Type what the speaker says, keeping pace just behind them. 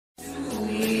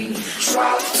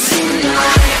Alright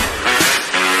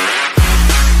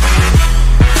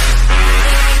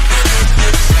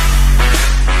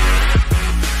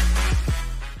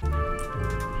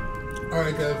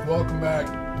guys, welcome back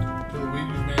to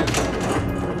Luigi's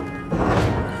Mansion.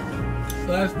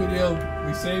 Last video,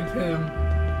 we saved him.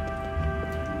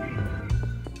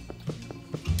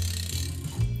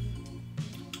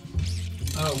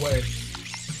 Oh wait.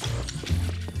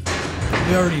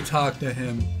 We already talked to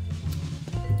him.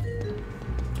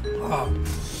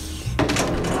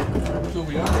 So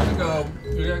we are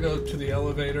gonna go to the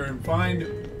elevator and find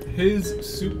his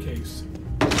suitcase.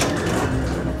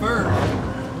 First,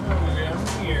 down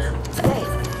here.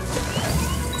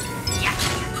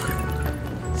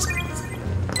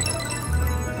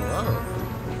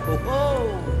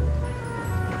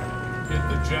 Get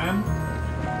the gem.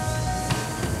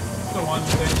 The one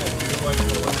thing that you like to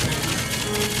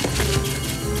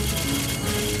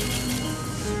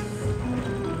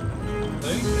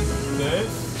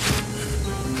this.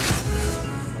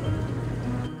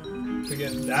 To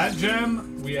get that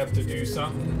gem, we have to do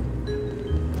something.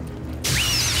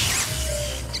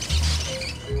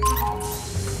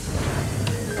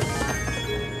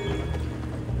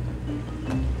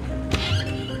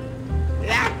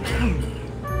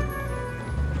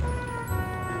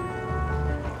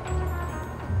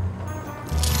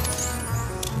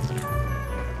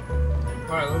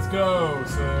 Alright, let's go.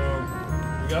 So,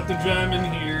 we got the gem in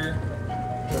here.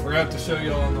 I forgot to show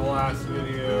you all in the last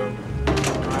video.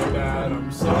 My bad.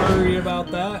 I'm sorry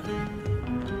about that.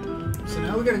 So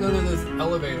now we gotta go to this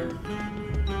elevator.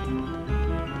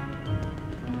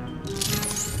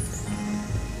 Just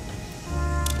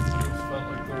felt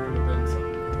like there would have been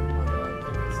something. My bad.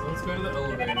 Okay, so let's go to the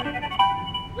elevator.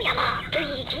 Where I'm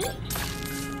going to.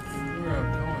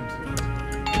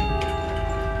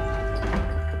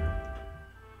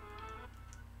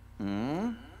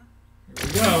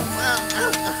 Go.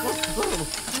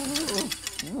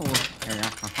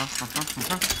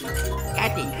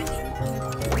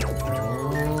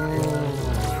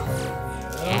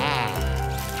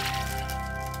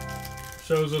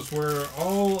 Shows us where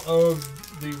all of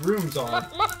the rooms are.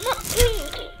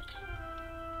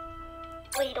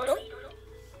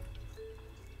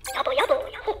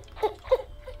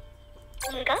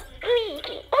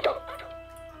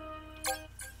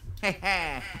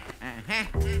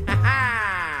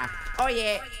 Oh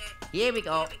yeah, here we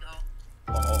go.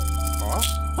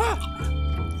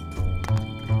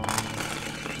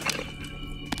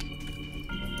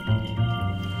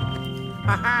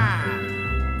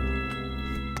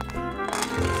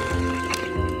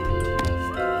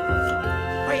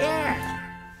 Oh yeah.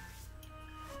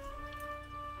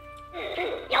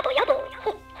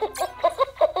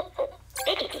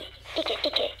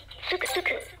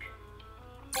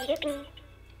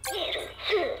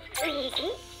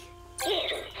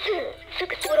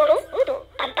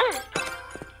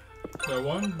 The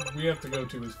one we have to go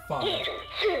to is 5.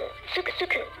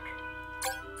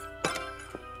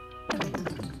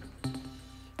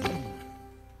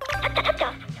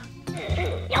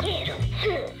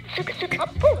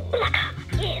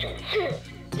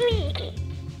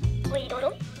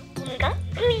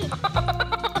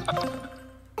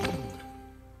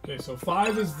 Okay, so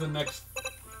 5 is the next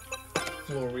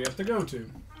floor we have to go to.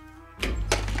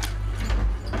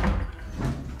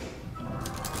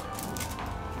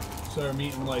 So I'm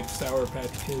eating like Sour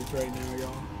Patch Kids right now,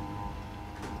 y'all.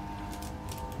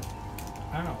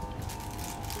 Ow.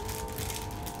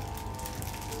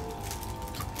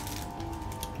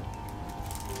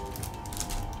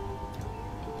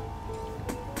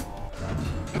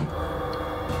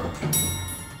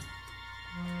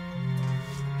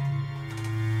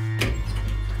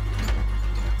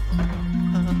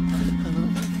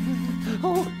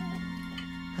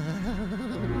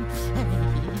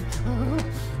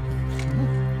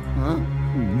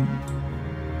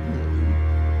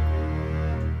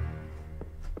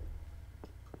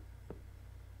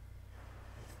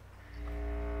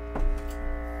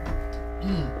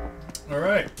 All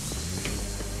right.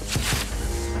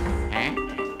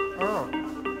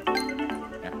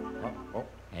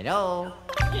 Hello.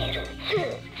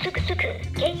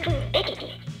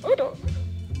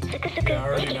 Yeah, I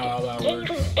already know how that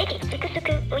works.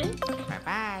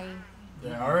 Bye-bye.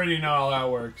 Yeah, I already know how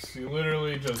that works. You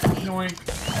literally just yoink,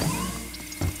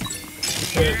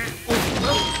 hit.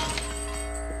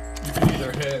 You can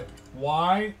either hit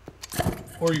Y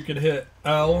or you could hit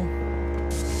L,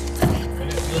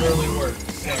 and it literally works.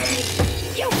 So.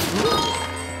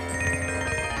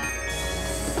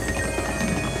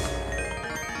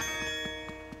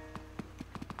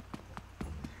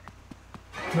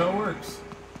 How it works.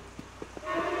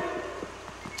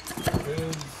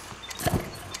 is.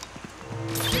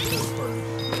 Let's take this first.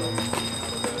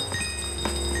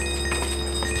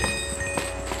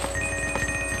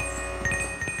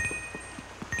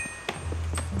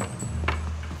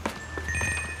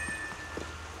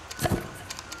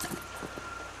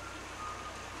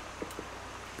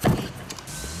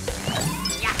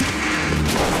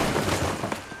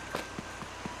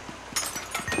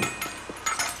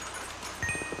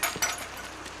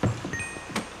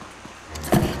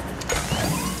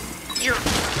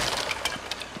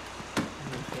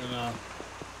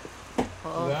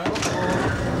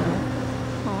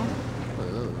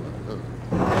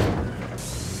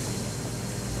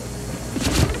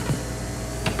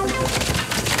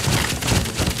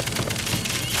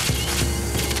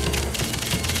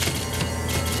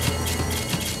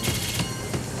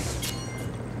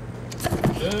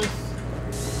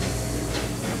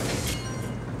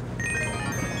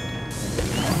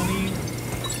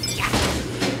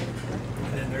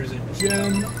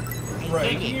 Gem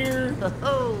right here.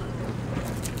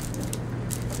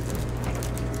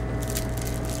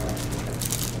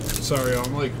 Sorry,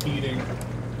 I'm like eating.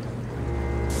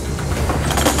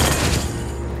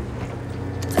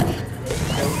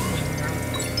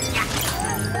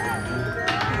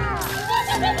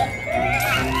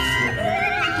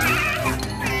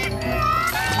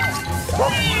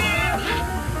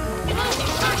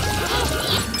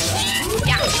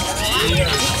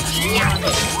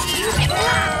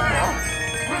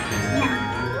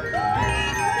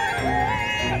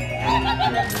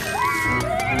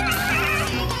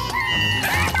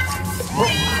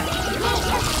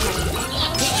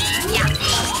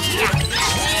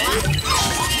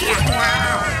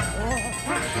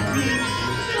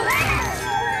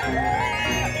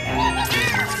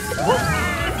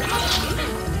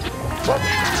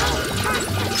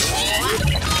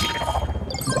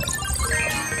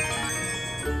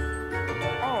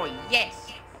 Oh, yes.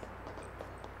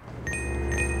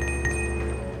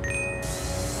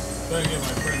 Trying to get my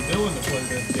friend Dylan to play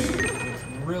this game. It's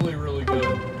really, really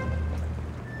good.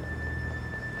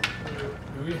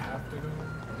 Do we have to go?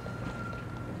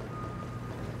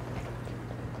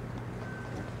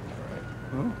 Alright.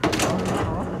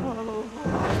 Hello?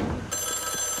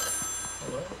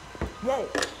 Whoa.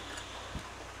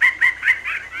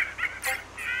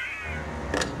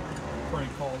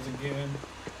 Prank calls again.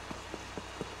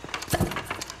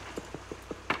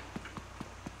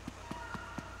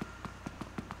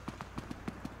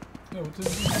 No, what does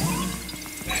this mean?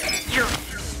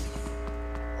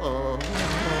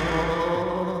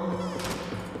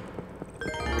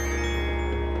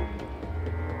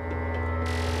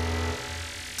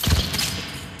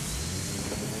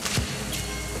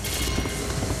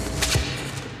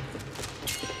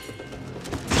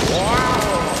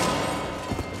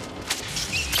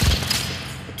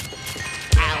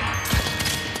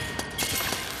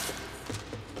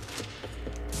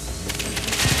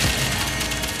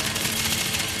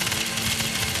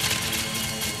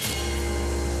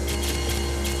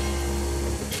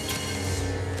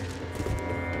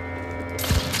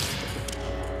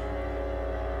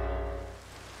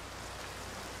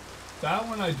 That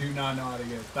one I do not know how to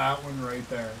get. That one right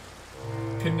there.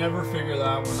 Can never figure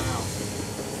that one out.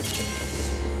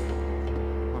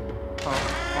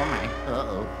 Oh my.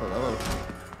 Uh-oh.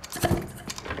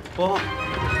 Oh.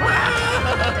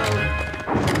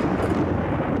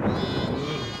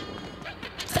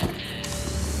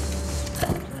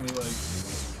 Really like...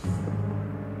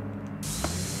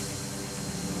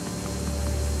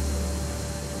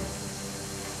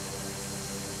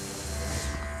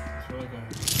 It's really good.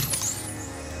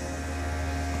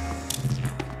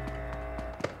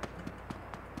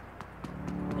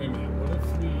 Wait a minute, what if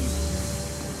we...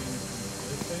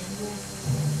 this angle?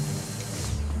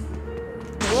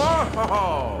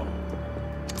 Whoa!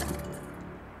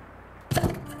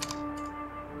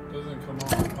 Doesn't come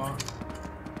off,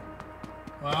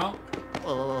 huh?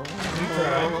 Well, we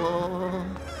tried.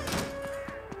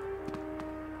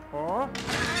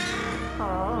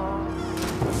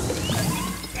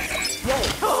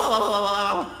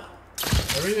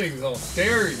 Everything's all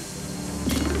scary.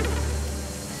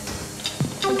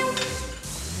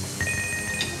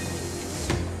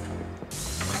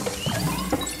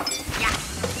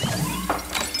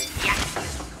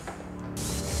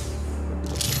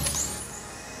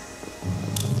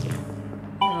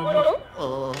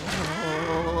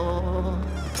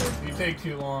 If you take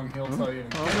too long, he'll tell you.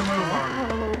 Get a move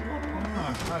on.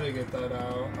 How to get that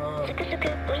out?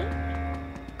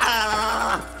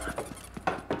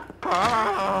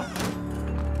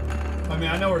 I mean,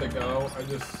 I know where to go. I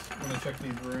just want to check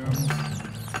these rooms.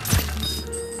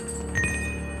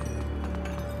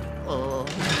 Just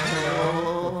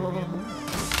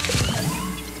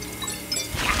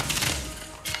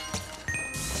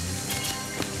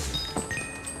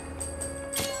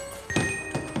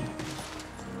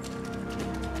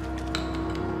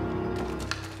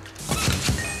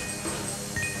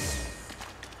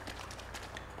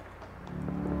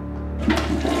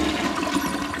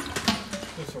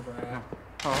a rat.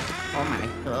 Oh my.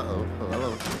 Uh-oh.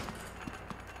 Hello.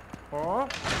 Oh.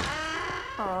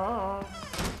 Oh.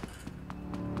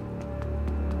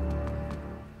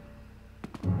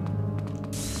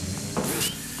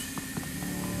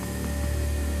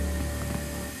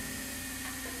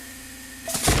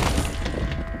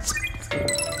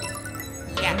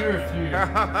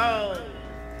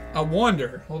 I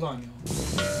wonder. Hold on, y'all.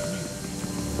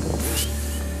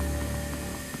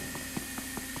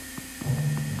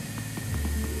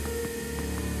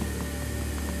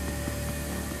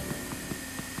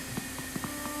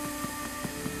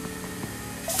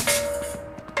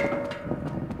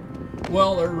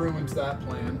 Well, that ruins that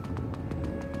plan.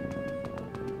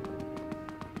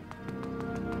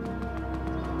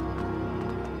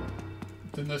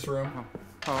 It's in this room.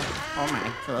 Oh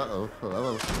my. Uh-oh.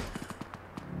 Hello.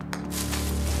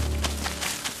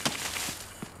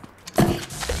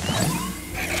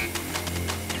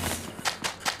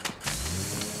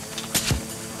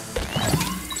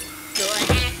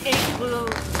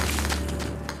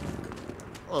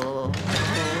 Oh.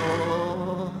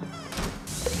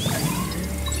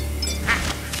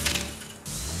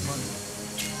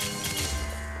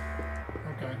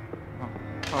 Okay.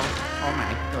 Oh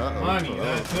my. Uh-oh. Money,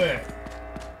 that's it.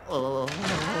 I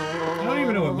don't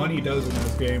even know what money does in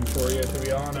this game for you, to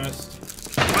be honest.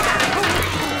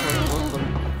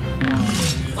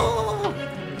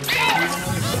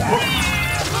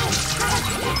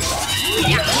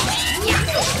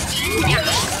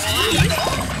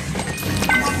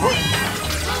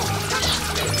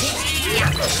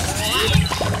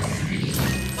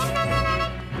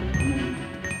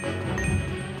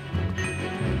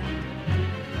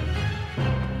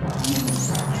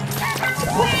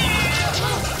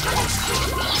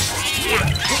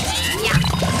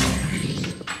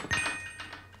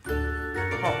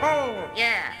 Oh,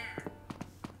 yeah.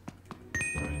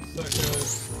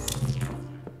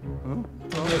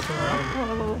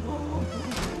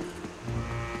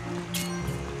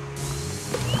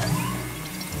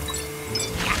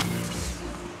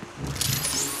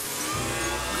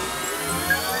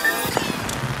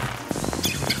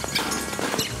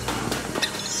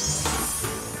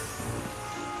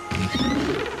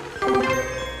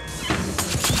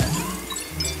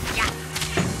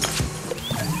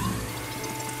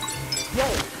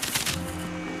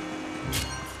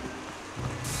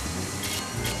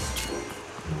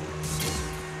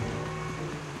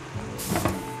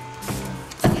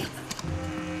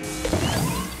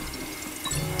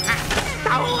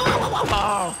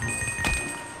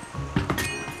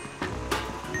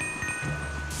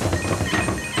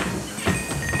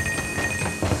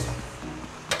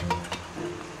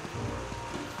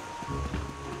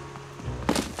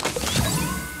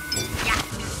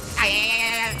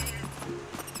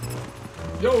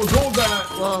 Yo, hold that!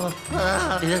 Wow. Hello.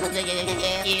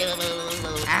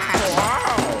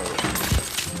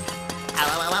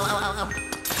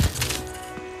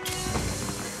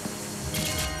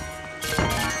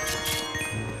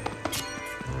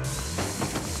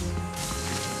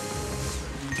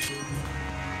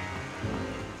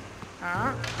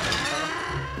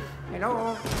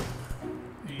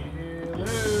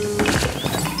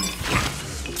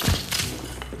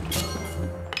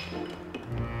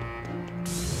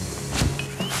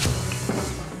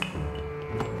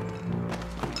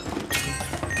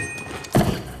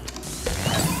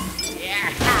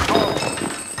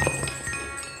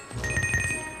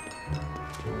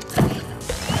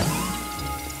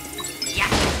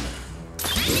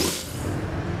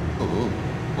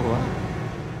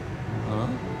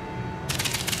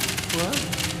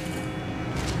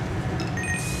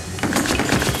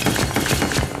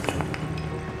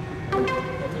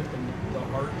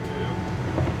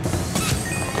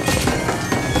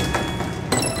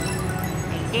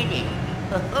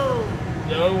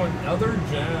 Yo, another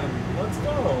gem. Let's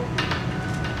go.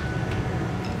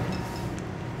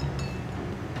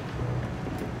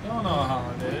 Don't know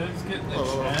how it is. Getting the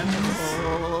gems.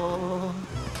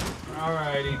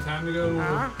 Alrighty, time to go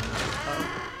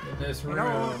in this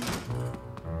room.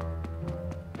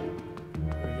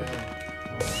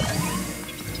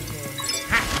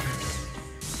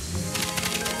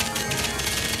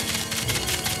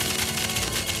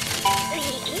 Here we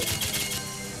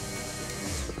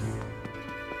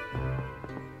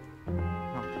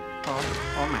go.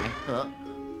 oh my.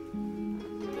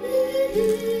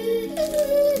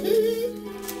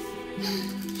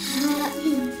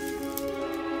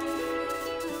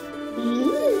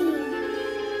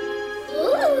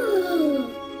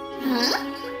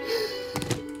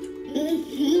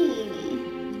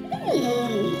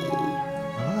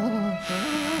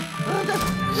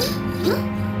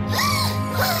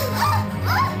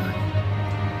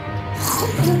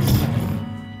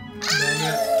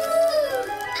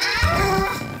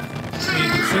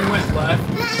 She went left.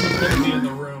 She's gonna be in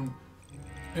the room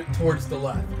towards the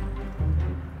left.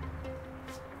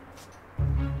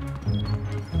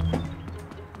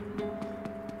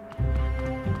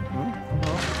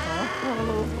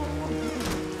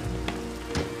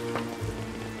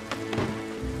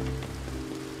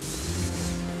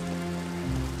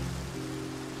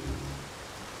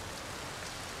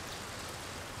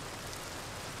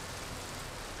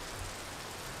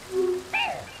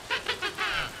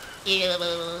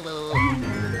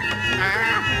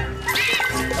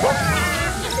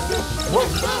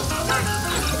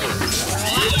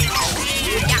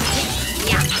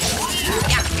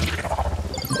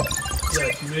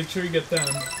 Yes, make sure you get them,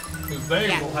 because they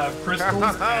will have crystals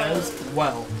as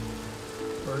well.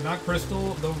 Or not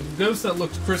crystal, the ghost that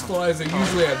looks crystallized, they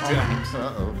usually have gems.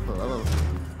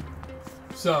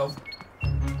 So...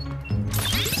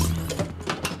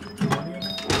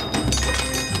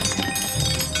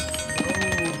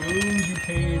 you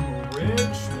came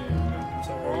rich, man. I'm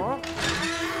sorry.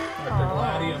 Dr.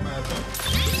 Gladdy, I'm at that.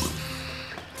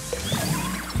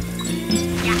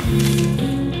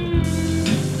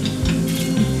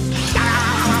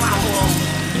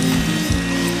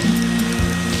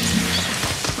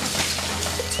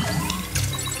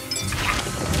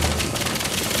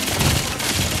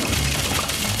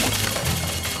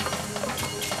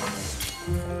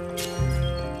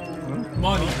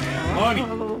 Money, man, money.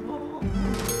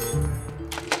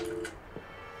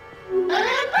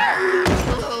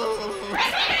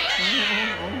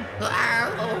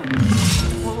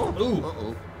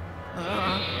 Ooh.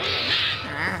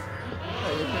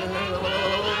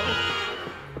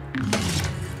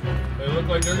 They look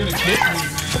like they're gonna get me,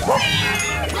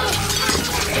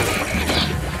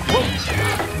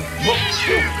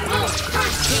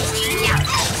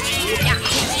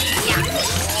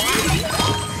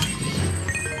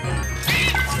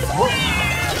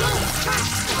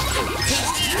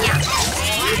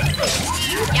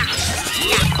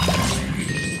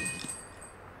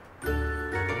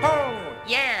 Oh,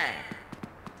 yeah.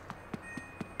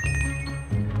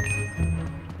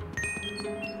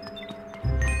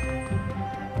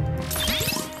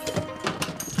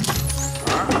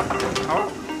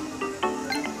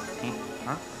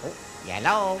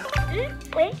 Yellow.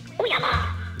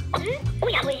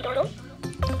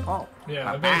 Oh,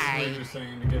 yeah, basically just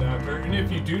saying to get after her. And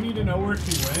if you do need to know where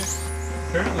she went,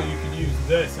 apparently you can use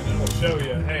this and it'll show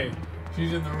you, hey,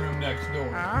 she's in the room next door.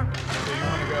 So you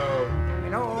want to go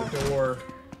to the door.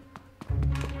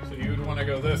 So you would want to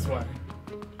go this way,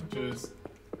 which is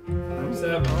room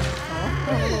 7.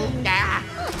 Yeah.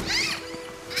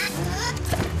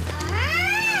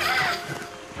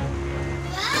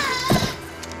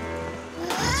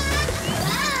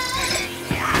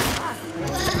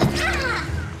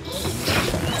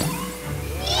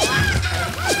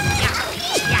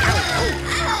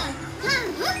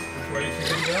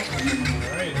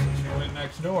 Alright, she went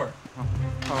next door.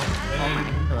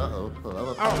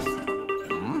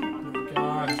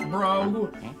 Gosh, bro.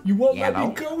 You won't let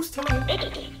me ghost hunt.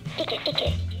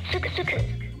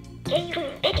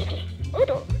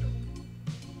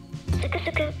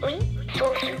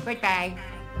 Goodbye.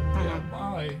 Yeah,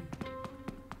 bye.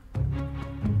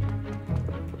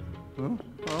 So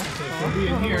she'll be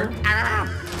in here.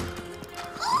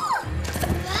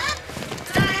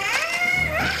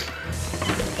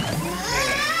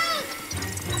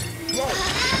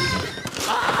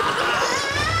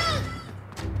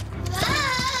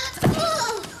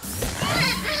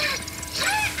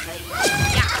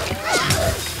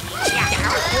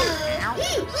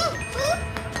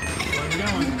 Where are we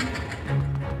going?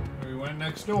 We went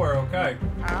next door, okay.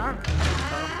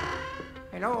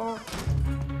 Hello.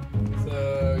 So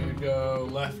you go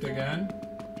left again.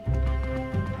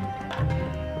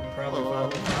 Probably follow.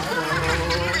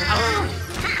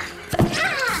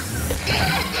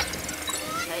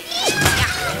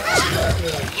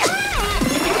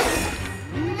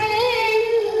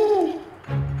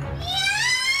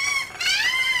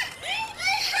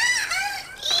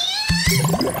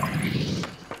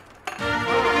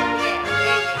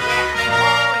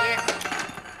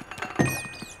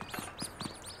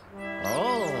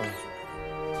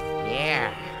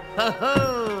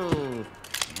 Oh,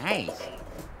 nice.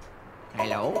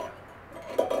 Hello?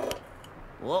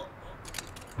 Whoa.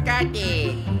 Got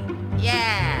it.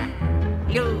 Yeah.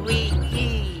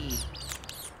 Luigi.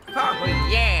 Oh,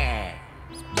 yeah.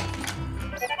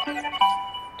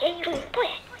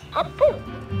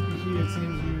 Luigi, it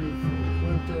seems you've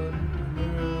clicked a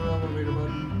new elevator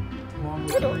button along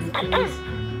with the briefcase.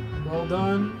 Well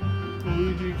done.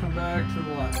 Luigi, come back to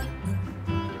the lab.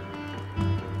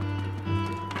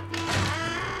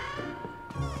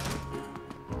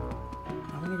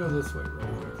 I'm gonna go this way real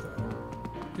quick though.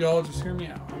 Y'all just hear me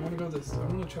out. I wanna go this. I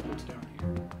wanna check what's down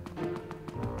here.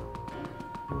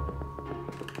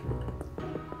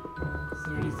 Is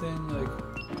there anything like...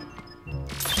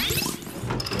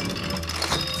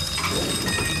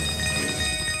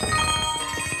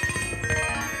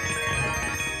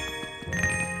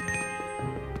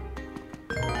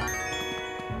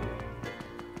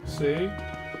 See?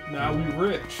 Now we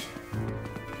rich.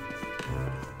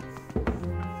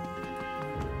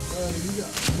 You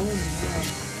got money, man.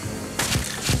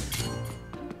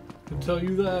 I can tell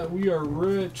you that we are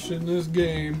rich in this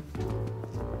game.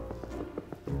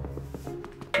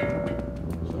 Sorry.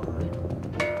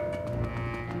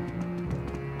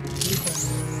 I think I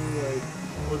knew like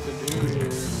what to do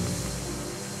here.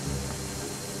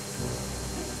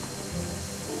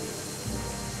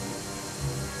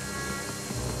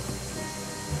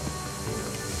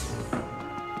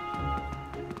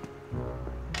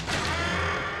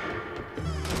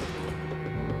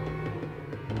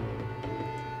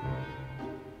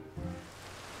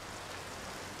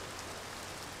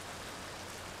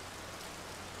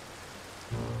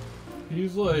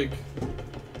 He's like...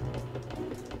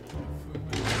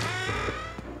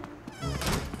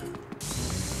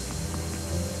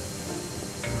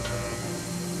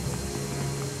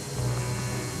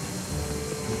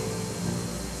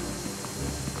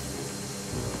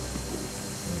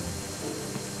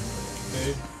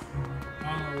 Okay. I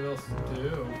don't know what else to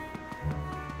do.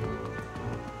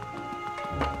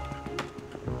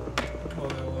 Call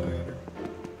the elevator.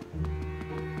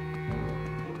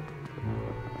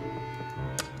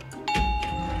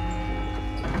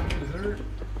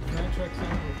 Can I check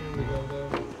something before we go though?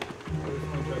 Where's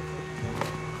my check?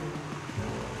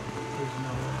 There's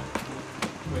nothing.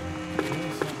 Wait,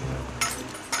 there's something else.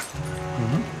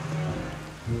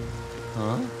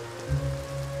 Huh?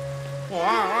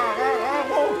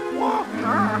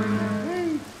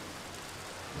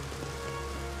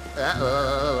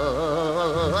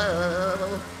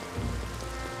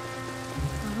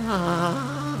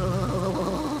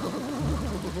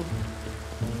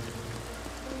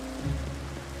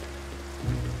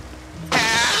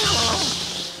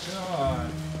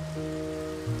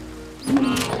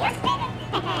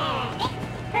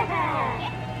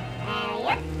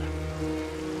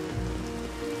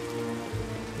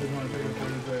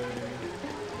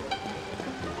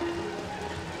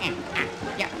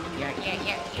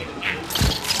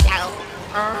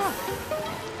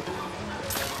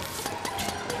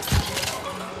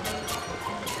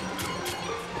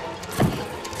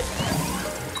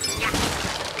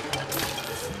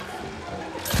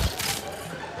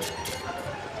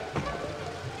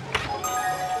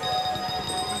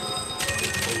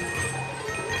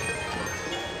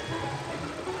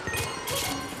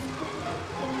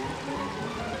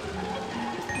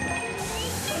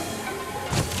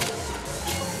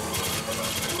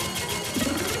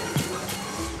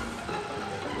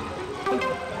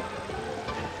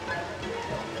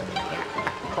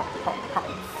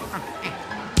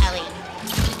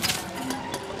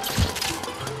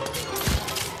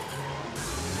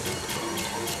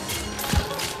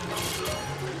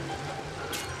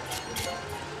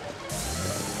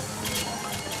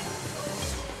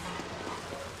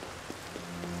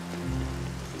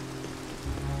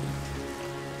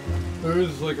 There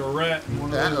is like a rat in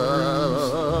one of those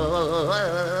rooms.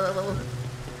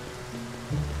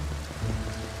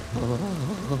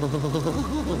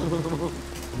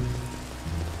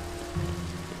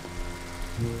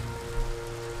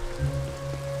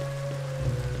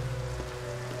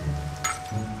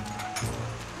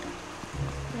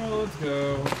 Well, let's go.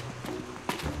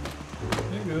 I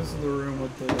think this is the room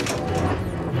with the...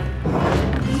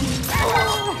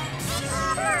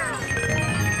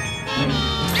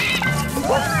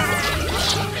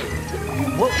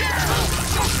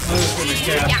 I'm just gonna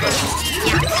cast it.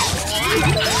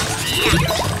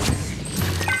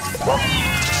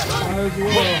 Might as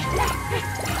well.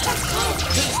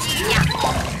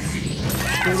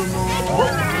 Put them all.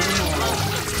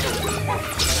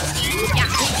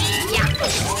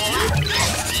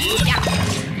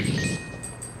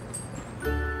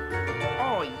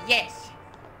 Oh, yes.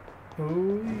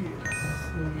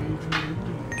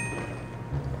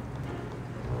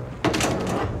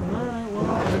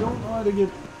 to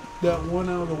get that one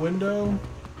out of the window.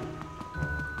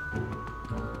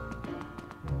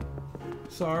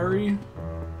 Sorry.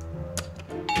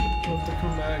 We'll have to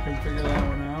come back and figure that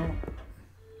one out.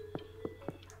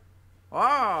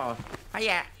 Oh,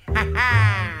 yeah. Ha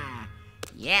ha.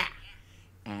 Yeah.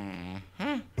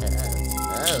 Uh-huh.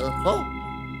 Oh.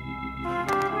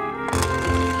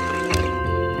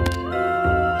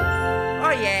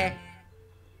 Oh, yeah.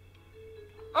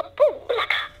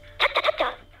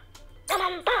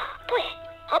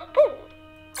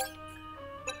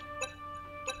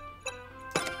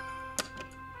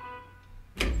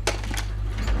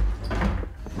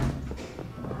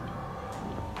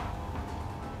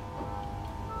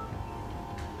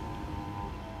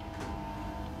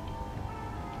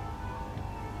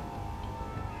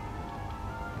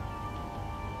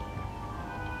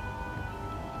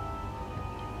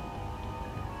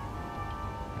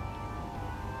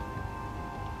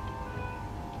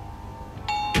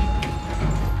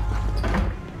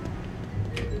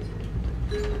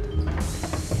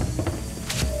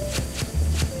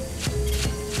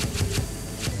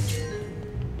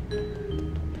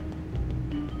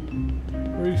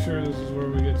 Pretty sure this is where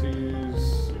we get to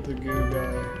use the goo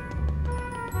guy.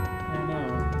 Oh no.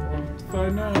 We'll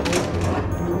find out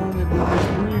what we wanted with this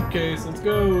briefcase. Let's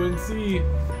go and see.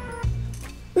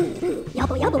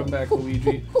 Welcome back,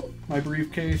 Luigi. My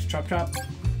briefcase, chop chop.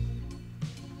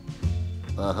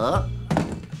 Uh-huh.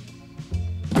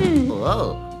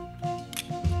 Whoa.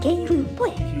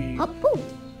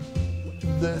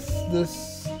 This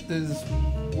is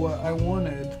what I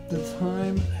wanted. The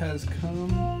time has come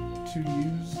to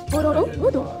use it.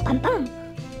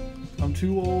 I'm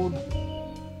too old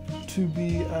to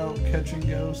be out catching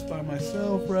ghosts by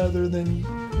myself rather than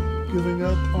giving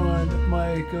up on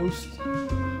my ghost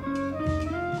pursuit.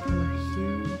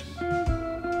 I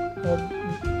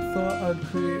thought I'd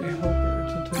create a helper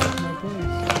to take my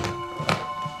place.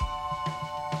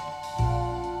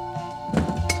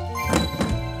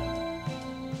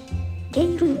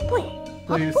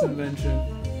 Latest invention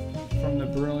from the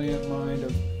brilliant mind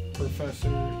of Professor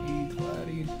E.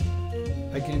 Claddy.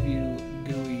 I give you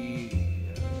gooey.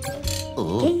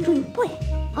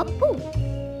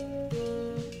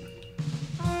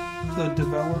 The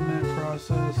development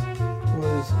process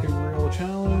was a real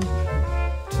challenge.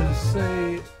 To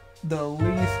say the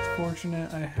least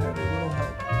fortunate, I had a little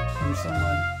help from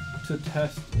someone to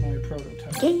test my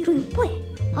prototype.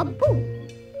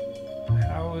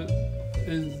 How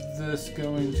is this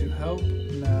going to help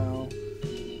now?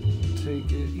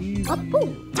 Take it easy.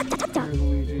 Here,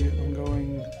 Luigi. I'm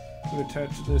going to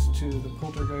attach this to the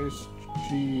poltergeist.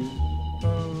 Geez.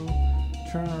 Oh,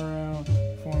 turn around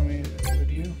for me, would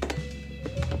you?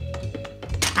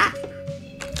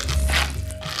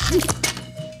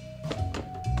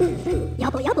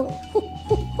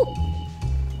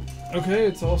 Okay,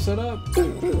 it's all set up.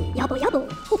 Luigi,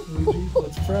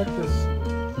 let's practice.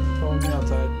 Follow me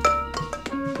outside.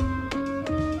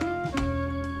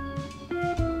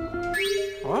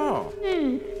 Oh.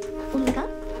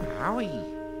 Howie.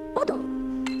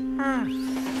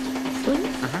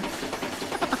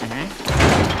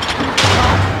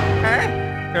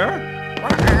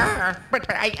 But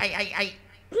I.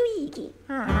 Luigi.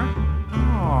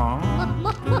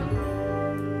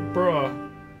 Bruh.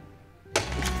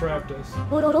 It's practice. I've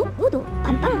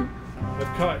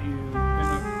caught you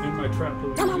in my trap,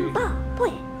 Luigi.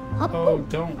 Oh,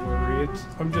 don't worry.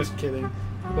 I'm just kidding.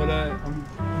 But I'm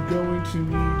going to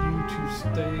need you to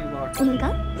stay locked in.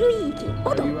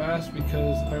 You asked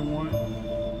because I want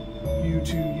you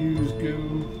to use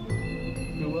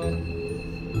Gua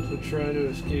to try to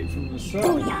escape from the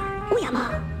cell.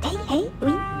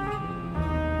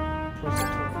 Press it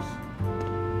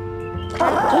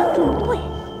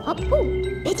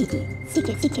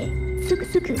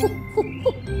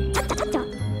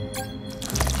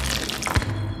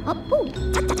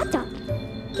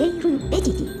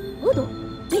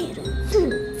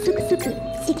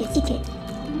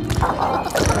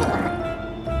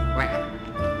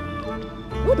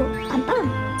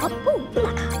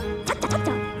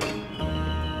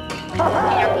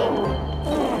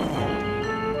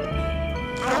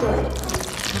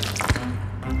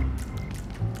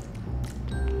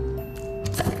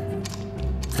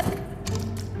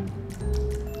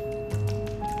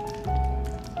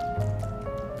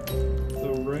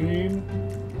The rain.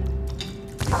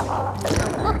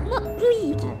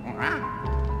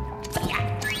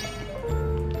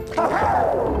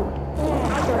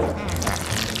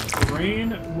 Rain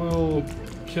will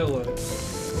kill it.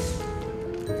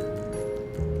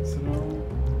 So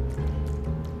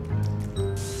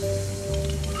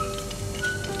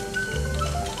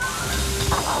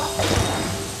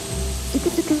く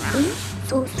つくウィン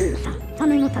総数差サ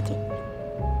ムの竹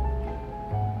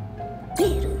ベ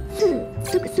ールスー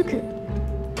スクスク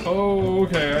Oh,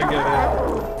 okay, I get it.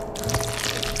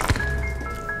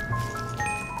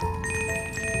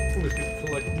 We can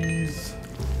collect these.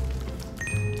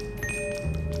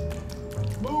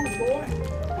 Move, boy!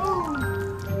 Move!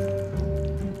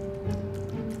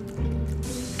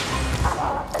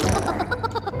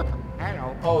 Hello.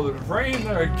 Oh, there's rain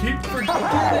there. I keep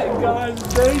forgetting, guys.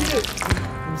 Dang it!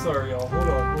 I'm sorry, y'all. Hold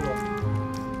on, hold on.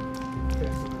 Okay,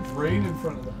 so there's rain in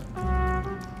front of that.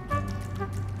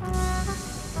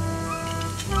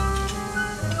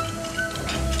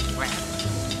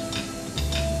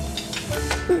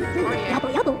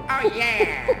 야보 야보 Oh yeah.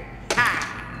 Ha.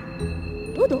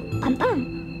 도도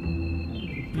빵빵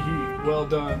Well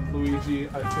done, Luigi.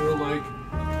 I feel like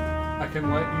I can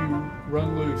let you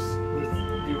run loose with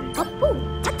Gooey.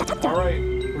 업보 차차차차 Alright,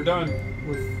 we're done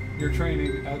with your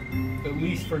training, at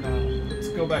least for now. Let's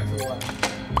go back to the lab.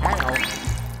 Hello.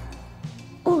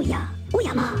 오야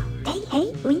오야마 헤이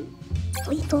헤이 위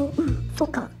소이소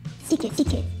소카 시케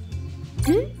시케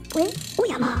왜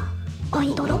오야마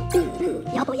아이도로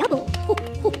야보 야보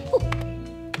호호호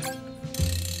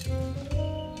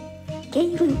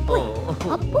게이른 오이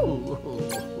업보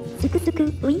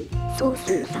스크스크 위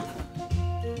소스사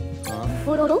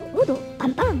뽀로로 우도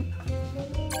빵빵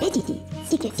에지지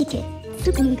시케 시케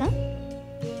스군가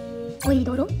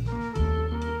오이도로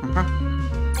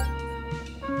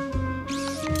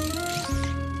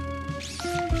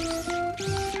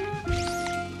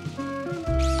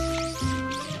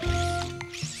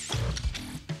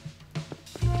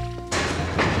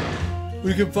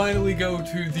We can finally go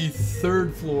to the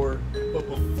 3rd floor, but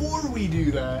before we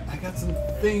do that, I got some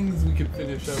things we can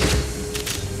finish up.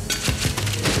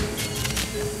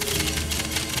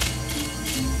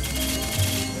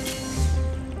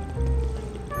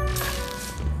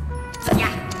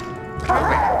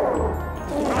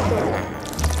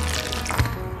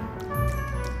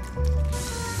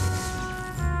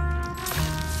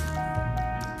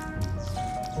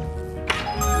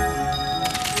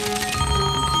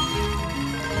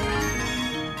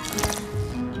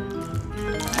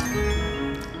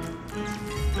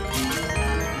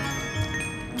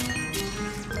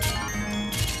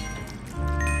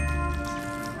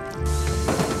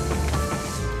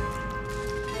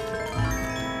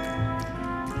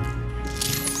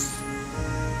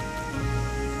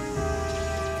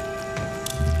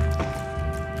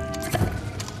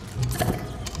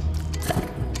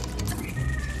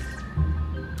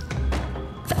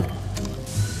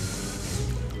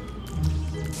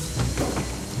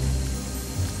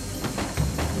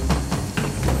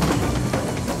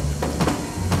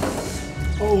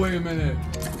 Oh, wait a minute.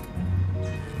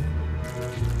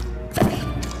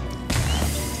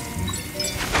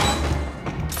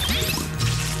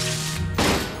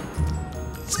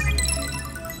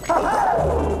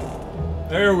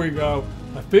 There we go.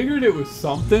 I figured it was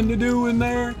something to do in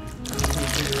there.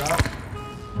 Let's figure out.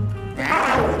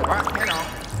 Hello.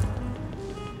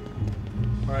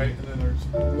 Alright, and then there's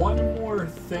one more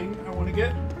thing I want to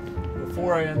get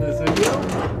before I end this video.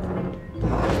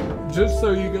 Just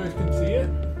so you guys can see it.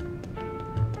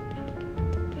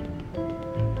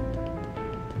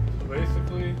 So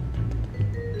basically,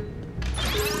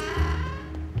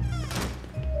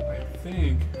 I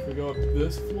think if we go up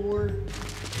this floor, go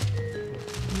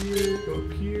up here, go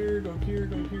up here, go up here,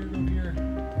 go up here, go up here.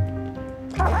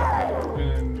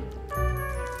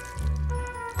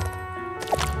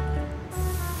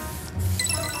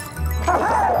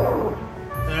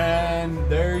 And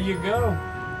there you go.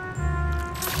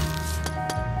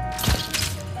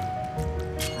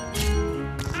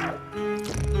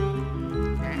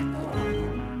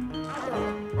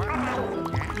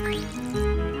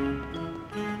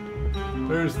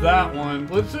 There's that one.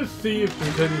 Let's just see if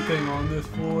there's anything on this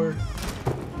floor.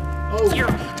 Oh, there's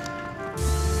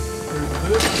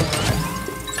this one.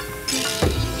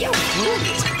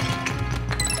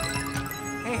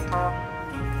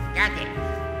 Got it.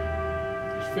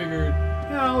 Just figured,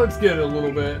 you know, let's get a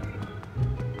little bit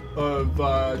of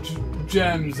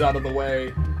gems out of the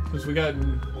way because we got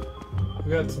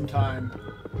some time.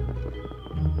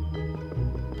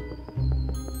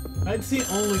 That's the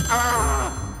only.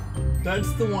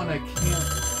 That's the one I can't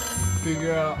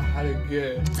figure out how to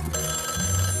get.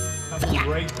 That one's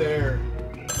right there.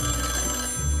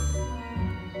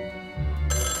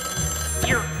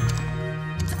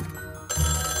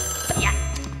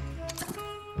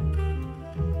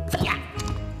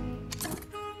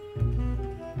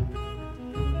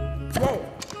 Whoa.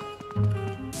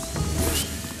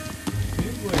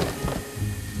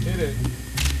 Hit it.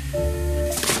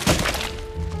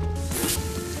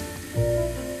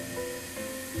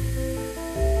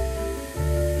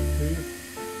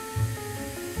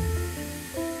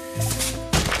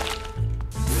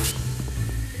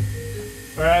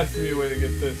 has to be a way to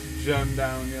get this gem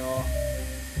down, y'all. You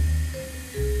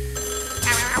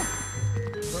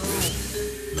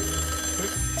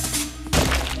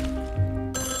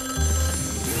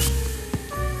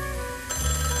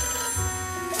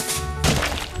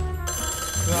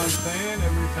know what I'm saying?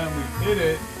 Every time we hit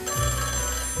it,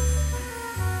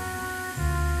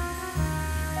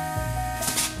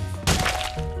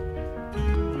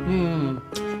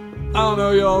 I don't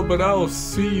know, y'all, but I will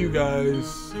see you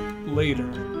guys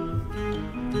later.